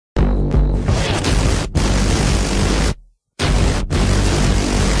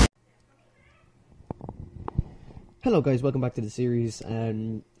Hello guys, welcome back to the series,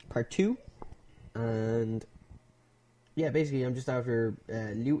 part 2, and yeah, basically I'm just after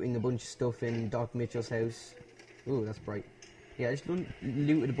looting a bunch of stuff in Doc Mitchell's house. Ooh, that's bright. Yeah, I just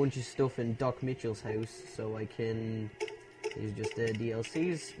looted a bunch of stuff in Doc Mitchell's house, so I can, these are just the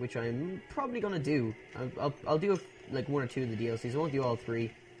DLCs, which I'm probably gonna do. I'll do like one or two of the DLCs, I won't do all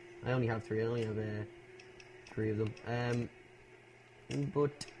three. I only have three, I only have 3 of them.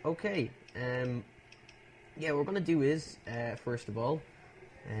 But, okay, yeah, what we're gonna do is, first of all,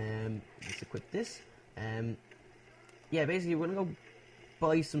 let's equip this. Yeah, basically we're gonna go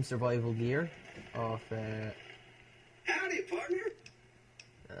buy some survival gear off. Howdy, partner.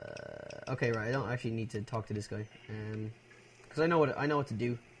 Okay, right. I don't actually need to talk to this guy, because I know what to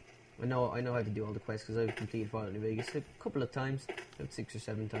do. I know how to do all the quests because I've completed Fallout New Vegas a couple of times, about 6 or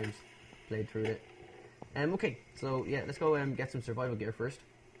 7 times, played through it. Okay, so yeah, let's go get some survival gear first.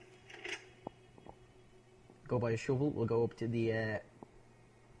 Go buy a shovel. We'll go up to the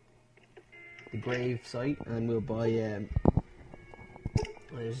grave site and we'll buy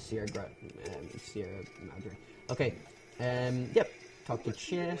Sierra Madre. Okay. Yep. Talk to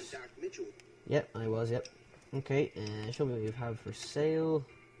Chess. Yep, I was. Yep. Okay. Show me what you have for sale.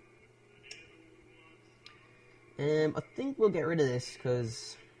 I think we'll get rid of this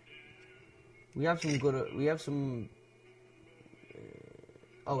because we have some good. We have some.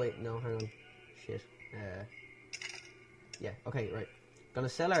 Oh wait, no, hang on. Shit. Yeah, okay, right. Gonna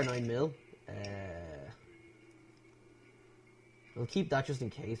sell our 9mm. We'll keep that just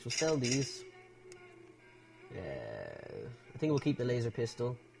in case. We'll sell these. I think we'll keep the laser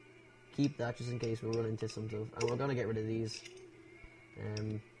pistol. Keep that just in case we run into some stuff. And we're gonna get rid of these.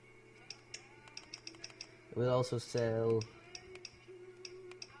 We'll also sell...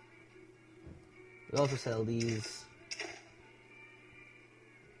 We'll also sell these.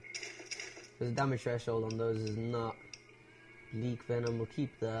 Because the damage threshold on those is not... Leak venom, we'll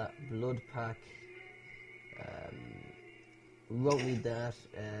keep that. Blood pack, we won't need that.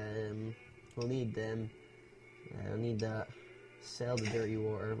 We'll need them. We'll need that. Sell the dirty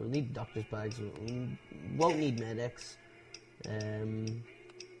water. We'll need doctor's bags. We won't need Med-X.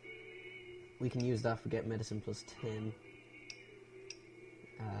 We can use that for get medicine plus 10.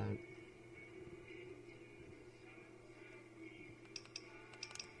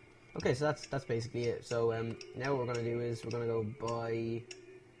 Okay, so that's basically it. So now what we're gonna do is we're gonna go buy.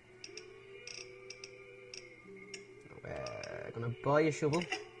 Gonna buy a shovel.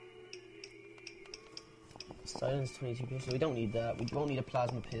 Silence 22%. So we don't need that. We won't need a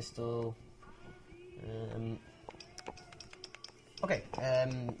plasma pistol. Okay.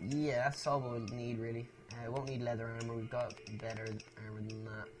 Yeah, that's all we'll need really. Won't need leather armor. We've got better armor than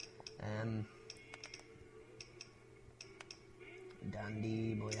that.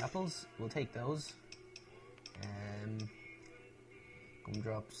 Dandy boy apples, we'll take those.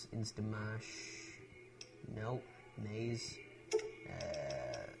 Gumdrops, Instamash, no, maize.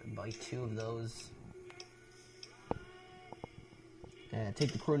 Buy 2 of those.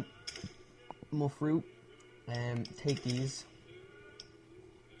 Take the current muff fruit. Take these.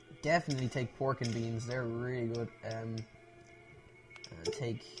 Definitely take pork and beans, they're really good.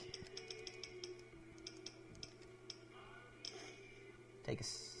 Take a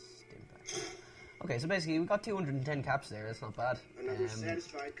stim pack. Okay, so basically we got 210 caps there. That's not bad. Another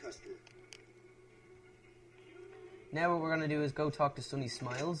satisfied customer. Now what we're gonna do is go talk to Sunny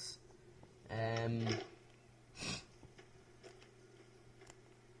Smiles. I'll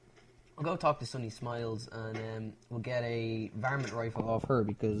go talk to Sunny Smiles and we'll get a varmint rifle off her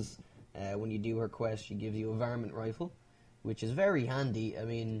because when you do her quest, she gives you a varmint rifle, which is very handy. I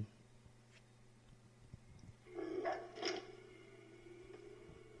mean.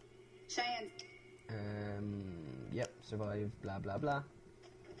 Cheyenne. Yep, survive, blah, blah, blah.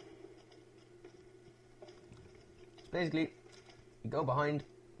 So basically, you go behind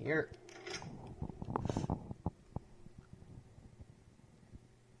here.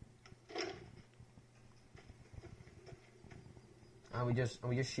 And we just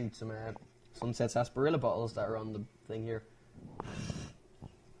shoot some Sunset Sarsaparilla bottles that are on the thing here.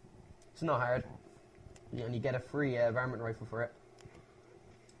 It's not hard. Yeah, and you get a free varmint rifle for it,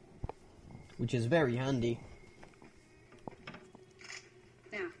 which is very handy.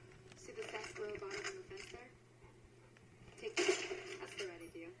 Now, see the sarsaparilla bottles on the fence there? Take them. That's the right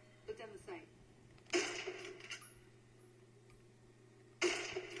idea. Look down the sight.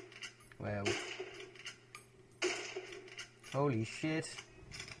 Wow. Holy shit.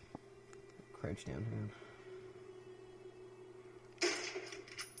 Crouch down here.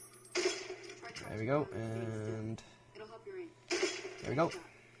 There we go, and it'll help your aim. there we go.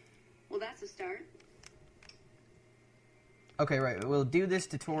 Well, that's a start. Okay, right, we'll do this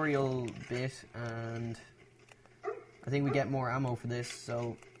tutorial bit, and I think we get more ammo for this,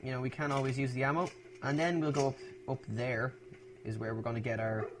 so, you know, we can always use the ammo. And then we'll go up there, is where we're going to get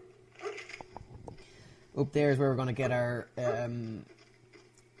our... Up there is where we're going to get our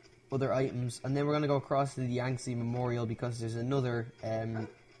other items. And then we're going to go across to the Yangtze Memorial, because there's another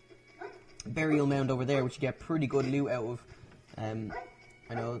burial mound over there, which you get pretty good loot out of. I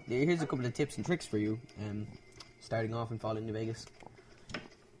know, here's a couple of tips and tricks for you, starting off and Fallout New Vegas.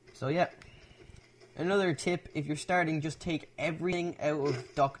 So yeah, another tip, if you're starting, just take everything out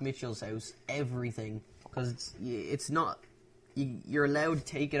of Doc Mitchell's house, everything, because it's not, you're allowed to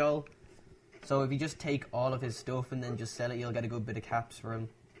take it all. So if you just take all of his stuff and then just sell it, you'll get a good bit of caps for him.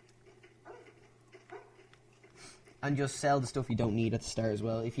 And just sell the stuff you don't need at the start as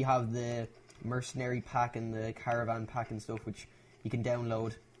well. If you have the mercenary pack and the caravan pack and stuff, which you can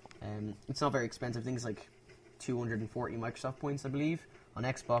download, it's not very expensive. I think it's like 240 Microsoft points, I believe, on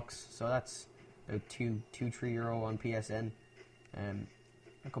Xbox. So that's about €3 on PSN,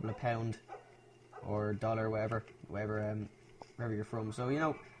 a couple of pound or dollar, wherever you're from. So, you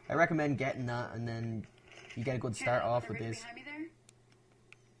know, I recommend getting that, and then you get a good start off with this.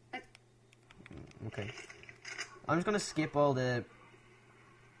 Okay, I'm just gonna skip all the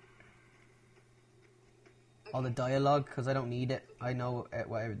dialogue because I don't need it. I know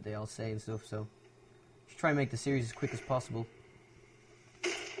whatever they all say and stuff, so just try and make the series as quick as possible.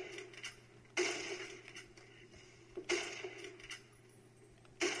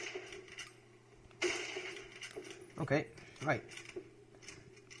 Okay, right.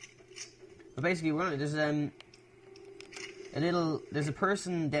 But basically, there's a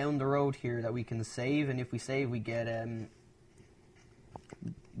person down the road here that we can save, and if we save, we get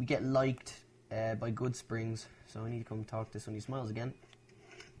liked by Good Springs. So I need to come talk to Sunny Smiles again.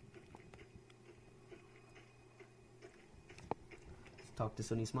 Let's talk to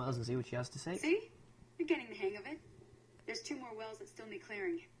Sunny Smiles and see what she has to say. See? You're getting the hang of it. There's 2 more wells that still need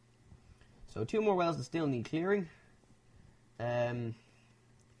clearing. So 2 more wells that still need clearing.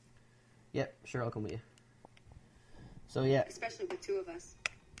 Yeah, sure, I'll come with you. So yeah. Especially with 2 of us.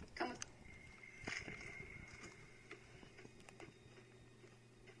 Come with.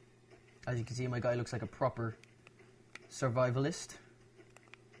 As you can see, my guy looks like a proper survivalist.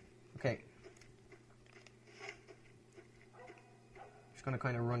 Okay. Just gonna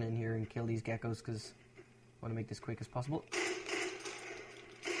kind of run in here and kill these geckos because I want to make this quick as possible.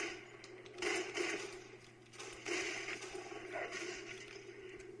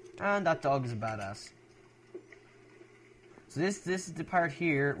 And that dog is a badass. So this is the part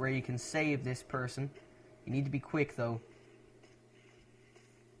here where you can save this person. You need to be quick though.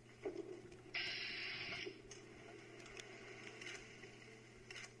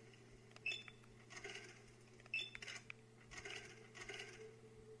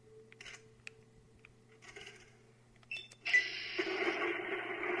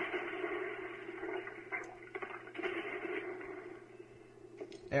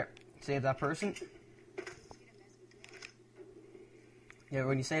 There, save that person. Yeah,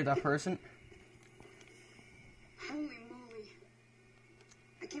 when you save that person. Holy moly.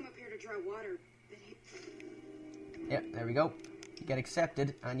 I came up here to draw water. Yeah, there we go. You get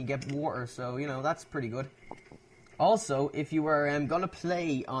accepted and you get water, so, you know, that's pretty good. Also, if you were gonna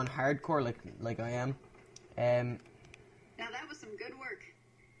play on hardcore like I am, now that was some good work.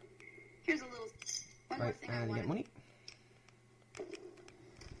 Here's a little one more right, thing I and you wanted. get money.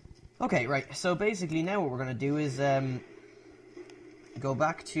 Okay, right, so basically now what we're gonna do is go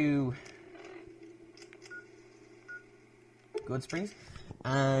back to Good Springs,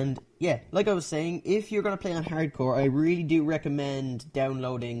 and yeah, like I was saying, if you're gonna play on hardcore, I really do recommend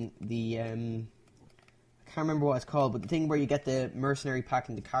downloading the I can't remember what it's called, but the thing where you get the mercenary pack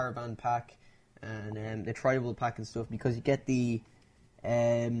and the caravan pack and the tribal pack and stuff, because you get the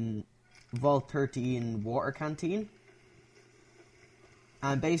Vault 13 water canteen.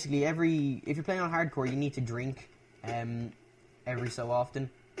 And basically, if you're playing on hardcore, you need to drink every so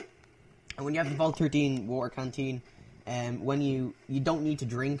often. And when you have the Vault 13 water canteen, when you don't need to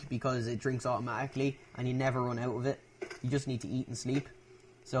drink because it drinks automatically, and you never run out of it. You just need to eat and sleep.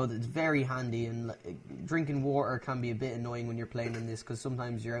 So it's very handy, and drinking water can be a bit annoying when you're playing in this, because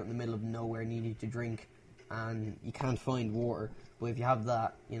sometimes you're out in the middle of nowhere needing to drink, and you can't find water. But if you have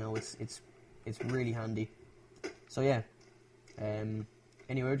that, you know, it's really handy. So yeah.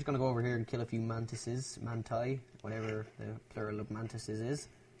 Anyway, we're just going to go over here and kill a few mantises, manti, whatever the plural of mantises is.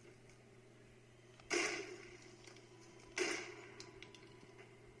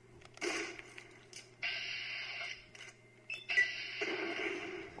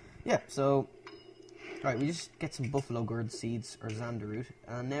 Yeah, so Right, we just get some buffalo gourd seeds, or zandaroot,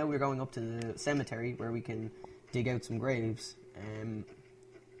 and now we're going up to the cemetery where we can dig out some graves.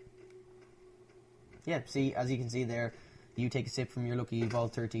 Yeah, see, as you can see there, you take a sip from your lucky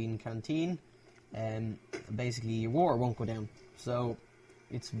Vault 13 canteen, and basically your water won't go down. So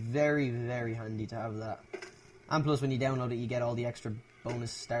it's very, very handy to have that. And plus, when you download it, you get all the extra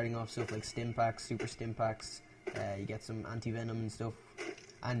bonus starting off stuff like stim packs, super stim packs. You get some anti-venom and stuff.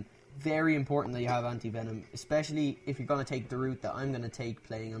 And very important that you have anti-venom, especially if you're going to take the route that I'm going to take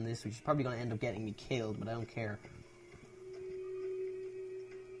playing on this, which is probably going to end up getting me killed, but I don't care.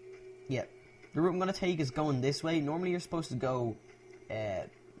 Yeah, the route I'm going to take is going this way. Normally you're supposed to go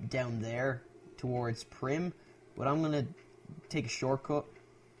down there towards Prim, but I'm going to take a shortcut.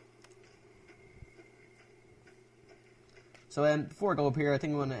 So before I go up here, I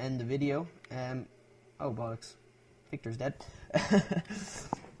think I'm going to end the video. Oh, bollocks. Victor's dead.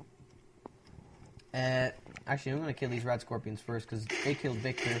 Actually, I'm going to kill these rat scorpions first, because they killed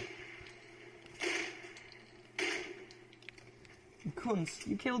Victor. You cunts,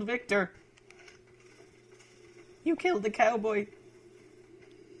 you killed Victor. You killed the cowboy.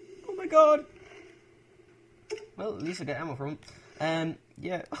 Oh my god. Well, at least I get ammo from him.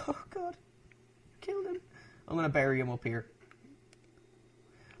 Yeah. Oh god. Killed him. I'm going to bury him up here.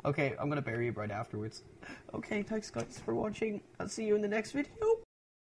 Okay, I'm going to bury him right afterwards. Okay, thanks guys for watching. I'll see you in the next video.